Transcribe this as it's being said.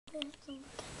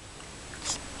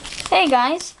Hey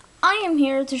guys, I am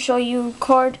here to show you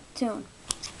card-toon.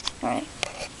 Alright,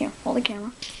 here, hold the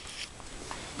camera.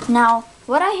 Now,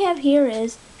 what I have here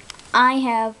is, I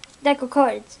have deck of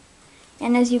cards.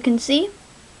 And as you can see,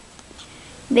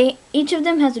 each of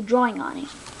them has a drawing on it.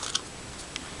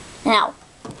 Now,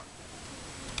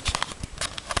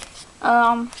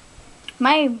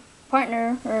 my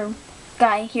partner, or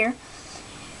guy here,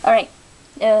 alright,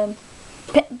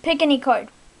 pick any card.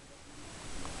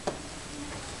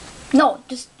 No,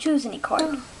 just choose any card.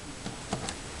 Oh.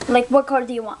 Like, what card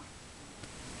do you want?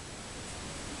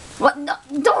 What? No,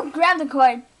 don't grab the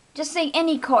card. Just say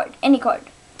any card. Any card.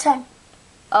 10.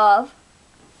 Of?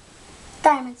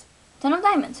 Diamonds. 10 of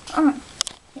diamonds. Alright.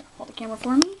 Here, hold the camera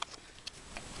for me.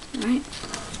 Alright.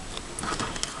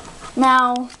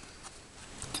 Now,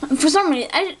 for some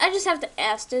reason, I just have to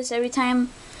ask this every time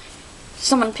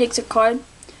someone picks a card.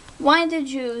 Why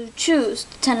did you choose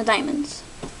 10 of diamonds?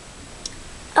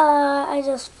 I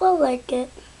just feel like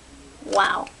it.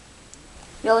 Wow.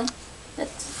 Really?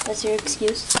 That's your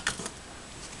excuse?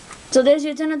 So there's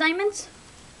your 10 of diamonds?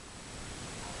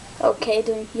 Okay,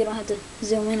 you don't have to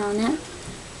zoom in on that.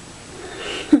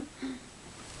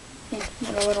 Yeah,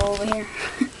 put a little over here.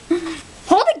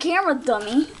 Hold the camera,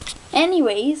 dummy.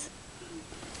 Anyways.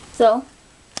 So,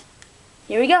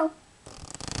 here we go.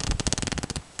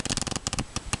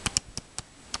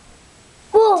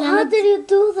 Whoa, how did you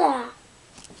do that?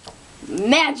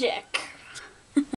 Magic!